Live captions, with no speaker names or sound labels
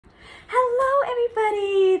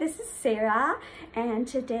everybody, this is Sarah, and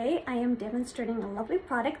today I am demonstrating a lovely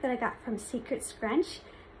product that I got from Scrunch.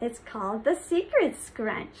 It's called the Secret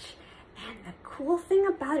Scrunch, and the cool thing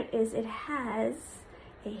about it is it has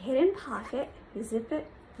a hidden pocket. You zip it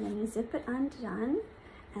and then you zip it undone,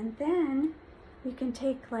 and then you can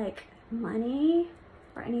take like money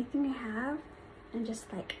or anything you have and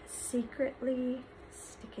just like secretly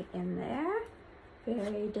stick it in there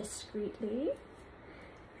very discreetly.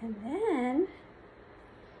 And then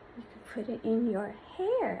you can put it in your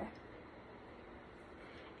hair.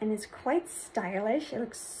 And it's quite stylish. It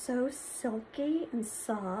looks so silky and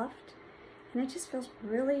soft. And it just feels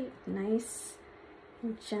really nice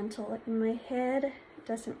and gentle in my head. It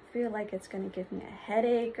doesn't feel like it's going to give me a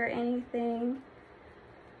headache or anything.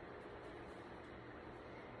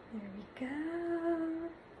 There we go.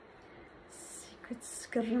 Secret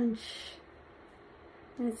Scrunch.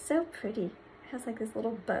 And it's so pretty. Has like this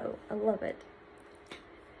little bow. I love it.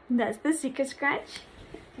 And that's the Secret Scrunch.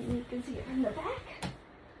 And you can see it from the back.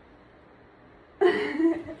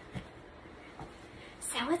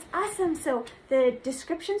 So it's awesome. So the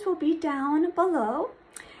descriptions will be down below.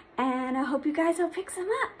 And I hope you guys will pick some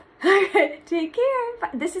up. Alright, take care.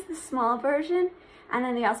 This is the small version. And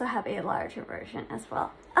then they also have a larger version as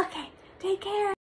well. Okay, take care.